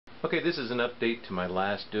Okay, this is an update to my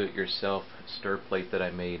last do-it-yourself stir plate that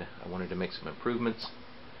I made. I wanted to make some improvements.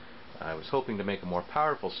 I was hoping to make a more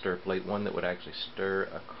powerful stir plate, one that would actually stir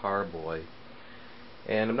a carboy.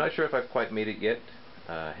 And I'm not sure if I've quite made it yet.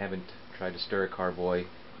 I haven't tried to stir a carboy.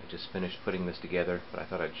 I just finished putting this together, but I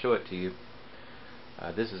thought I'd show it to you.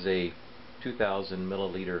 This is a 2,000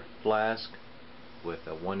 milliliter flask with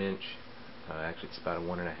a 1-inch, actually it's about a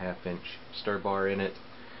 1.5 inch stir bar in it.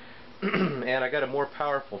 And I got a more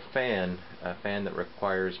powerful fan, a fan that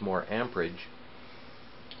requires more amperage.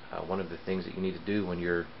 One of the things that you need to do when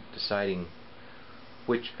you're deciding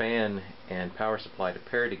which fan and power supply to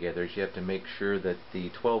pair together is you have to make sure that the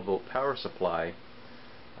 12-volt power supply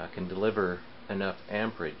can deliver enough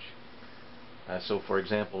amperage. So for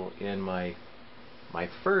example, in my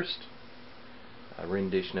first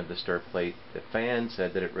rendition of the stir plate, the fan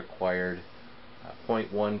said that it required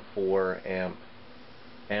 0.14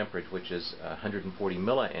 amperage, which is 140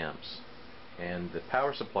 milliamps, and the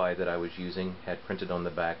power supply that I was using had printed on the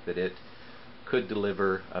back that it could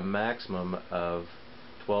deliver a maximum of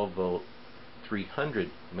 12 volt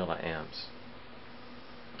 300 milliamps.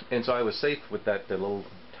 And so I was safe with that little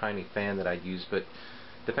tiny fan that I'd used, but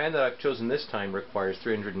the fan that I've chosen this time requires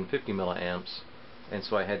 350 milliamps, and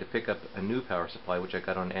so I had to pick up a new power supply, which I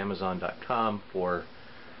got on Amazon.com for,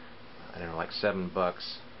 I don't know, like $7,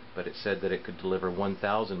 but it said that it could deliver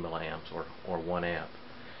 1,000 milliamps or 1 amp.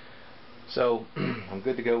 So I'm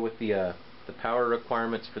good to go with the power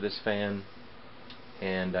requirements for this fan,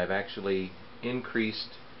 and I've actually increased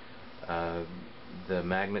the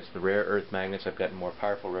magnets, the rare earth magnets. I've gotten more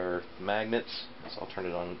powerful rare earth magnets, so I'll turn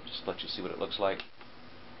it on just to let you see what it looks like.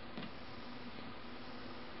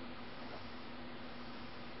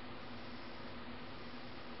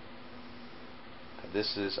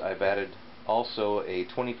 I've added also a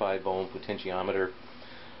 25 ohm potentiometer.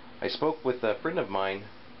 I spoke with a friend of mine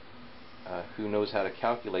who knows how to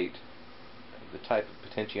calculate the type of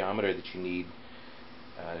potentiometer that you need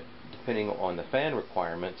depending on the fan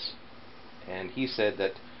requirements, and he said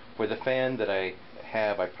that for the fan that I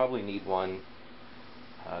have, I probably need one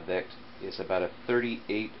that is about a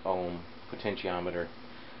 38 ohm potentiometer.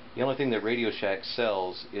 The only thing that Radio Shack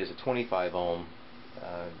sells is a 25 ohm.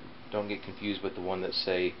 Don't get confused with the one that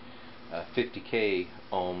say 50k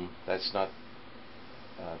ohm. That's not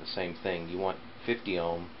the same thing. You want 50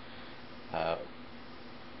 ohm.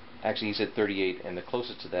 Actually, he said 38, and the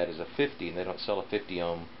closest to that is a 50, and they don't sell a 50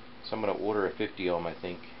 ohm. So I'm going to order a 50 ohm, I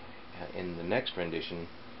think, in the next rendition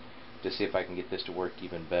to see if I can get this to work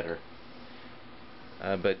even better.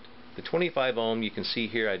 But the 25 ohm, you can see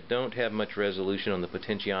here, I don't have much resolution on the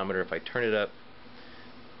potentiometer. If I turn it up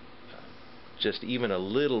just even a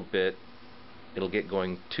little bit, it'll get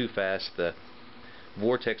going too fast. The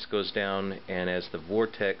vortex goes down, and as the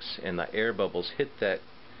vortex and the air bubbles hit that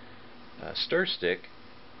stir stick,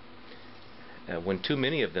 when too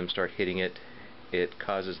many of them start hitting it, it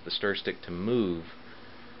causes the stir stick to move,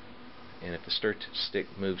 and if the stir stick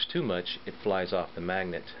moves too much, it flies off the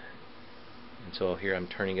magnet. And so here I'm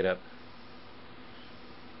turning it up.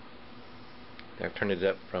 I've turned it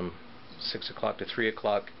up from 6 o'clock to 3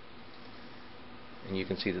 o'clock, and you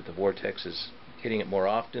can see that the vortex is hitting it more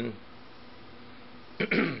often.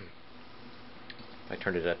 I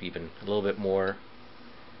turned it up even a little bit more.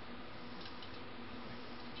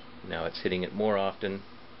 Now it's hitting it more often.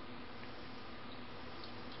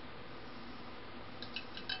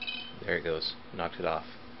 There it goes, knocked it off.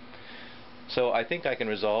 So I think I can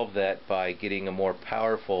resolve that by getting a more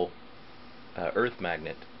powerful earth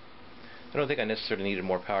magnet. I don't think I necessarily need a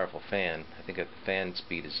more powerful fan. I think that the fan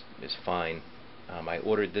speed is fine. I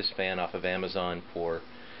ordered this fan off of Amazon for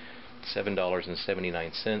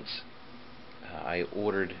 $7.79. I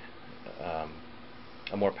ordered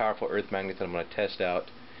a more powerful earth magnet that I'm going to test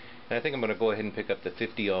out, and I think I'm going to go ahead and pick up the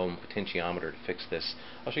 50 ohm potentiometer to fix this.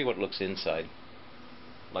 I'll show you what it looks inside,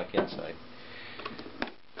 like inside.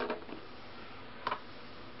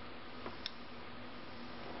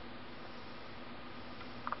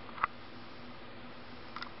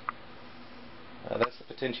 That's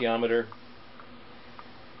the potentiometer.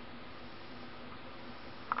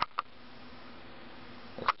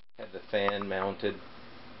 I have the fan mounted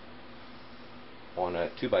on a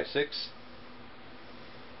 2x6.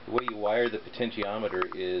 The way you wire the potentiometer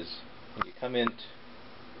is when you come in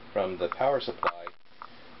from the power supply,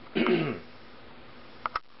 you've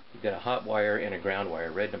got a hot wire and a ground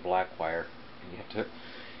wire, red and a black wire, and you have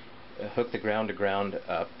to hook the ground to ground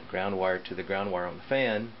up, the ground wire to the ground wire on the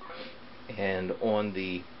fan, and on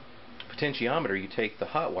the potentiometer you take the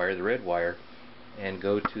hot wire, the red wire, and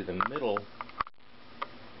go to the middle,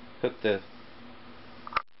 hook the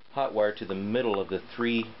hot wire to the middle of the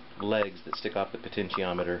 3 legs that stick off the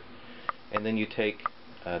potentiometer, and then you take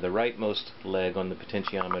the rightmost leg on the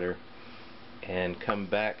potentiometer and come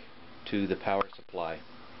back to the power supply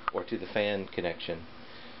or to the fan connection.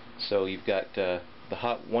 So you've got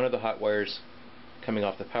one of the hot wires coming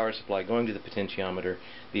off the power supply going to the potentiometer,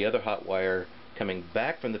 the other hot wire coming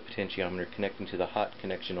back from the potentiometer connecting to the hot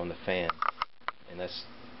connection on the fan. And that's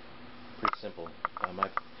pretty simple.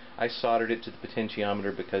 I soldered it to the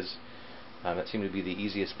potentiometer because that seemed to be the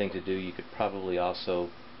easiest thing to do. You could probably also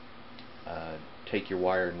take your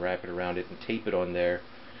wire and wrap it around it and tape it on there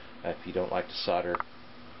if you don't like to solder.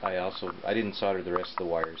 I didn't solder the rest of the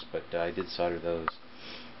wires, but I did solder those.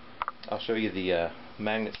 I'll show you the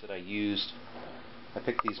magnets that I used. I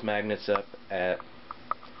picked these magnets up at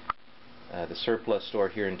the surplus store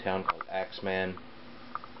here in town called Axeman.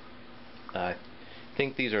 I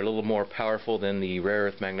think these are a little more powerful than the rare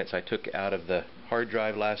earth magnets I took out of the hard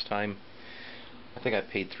drive last time. I think I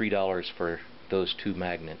paid $3 for those 2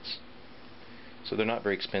 magnets. So they're not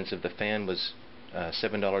very expensive. The fan was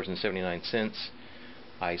 $7.79.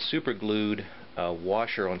 I super glued a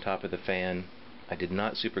washer on top of the fan. I did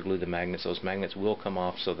not super glue the magnets. Those magnets will come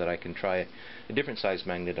off so that I can try a different size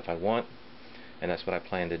magnet if I want, and that's what I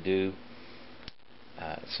plan to do.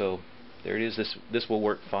 So there it is. This will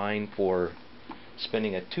work fine for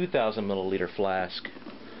spinning a 2,000 milliliter flask.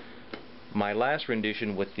 My last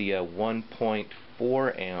rendition with the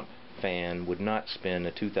 1.4 amp fan would not spin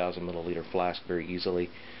a 2,000 milliliter flask very easily.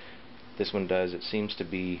 This one does. It seems to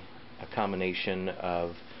be a combination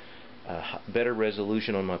of better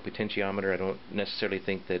resolution on my potentiometer. I don't necessarily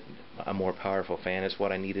think that a more powerful fan is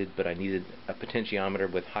what I needed, but I needed a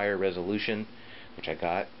potentiometer with higher resolution, which I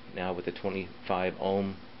got now with the 25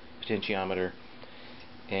 ohm potentiometer,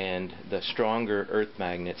 and the stronger earth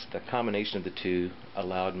magnets. The combination of the two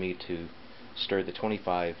allowed me to stir the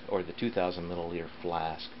 25 or the 2,000 milliliter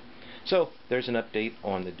flask. So there's an update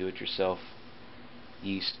on the do-it-yourself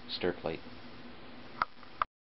yeast stir plate.